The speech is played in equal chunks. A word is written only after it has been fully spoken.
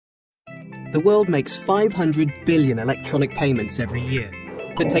The world makes 500 billion electronic payments every year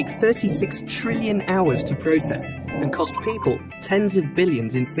that take 36 trillion hours to process and cost people tens of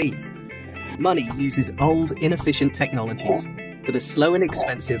billions in fees. Money uses old, inefficient technologies that are slow and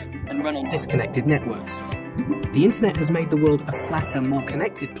expensive and run on disconnected networks. The internet has made the world a flatter, more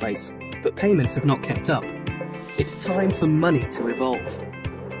connected place, but payments have not kept up. It's time for money to evolve.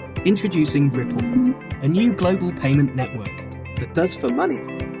 Introducing Ripple, a new global payment network that does for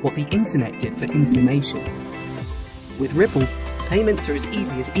money what the internet did for information. With Ripple, payments are as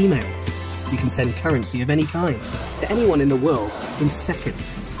easy as email. You can send currency of any kind to anyone in the world in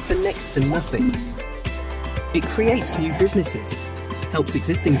seconds for next to nothing. It creates new businesses, helps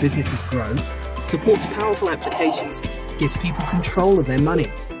existing businesses grow, supports powerful applications, gives people control of their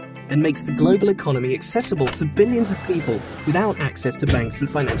money, and makes the global economy accessible to billions of people without access to banks and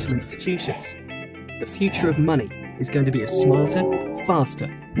financial institutions. The future of money is going to be a smarter, faster,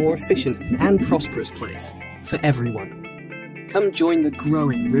 more efficient and prosperous place for everyone. Come join the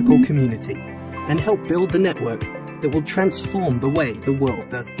growing Ripple community and help build the network that will transform the way the world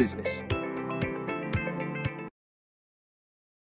does business.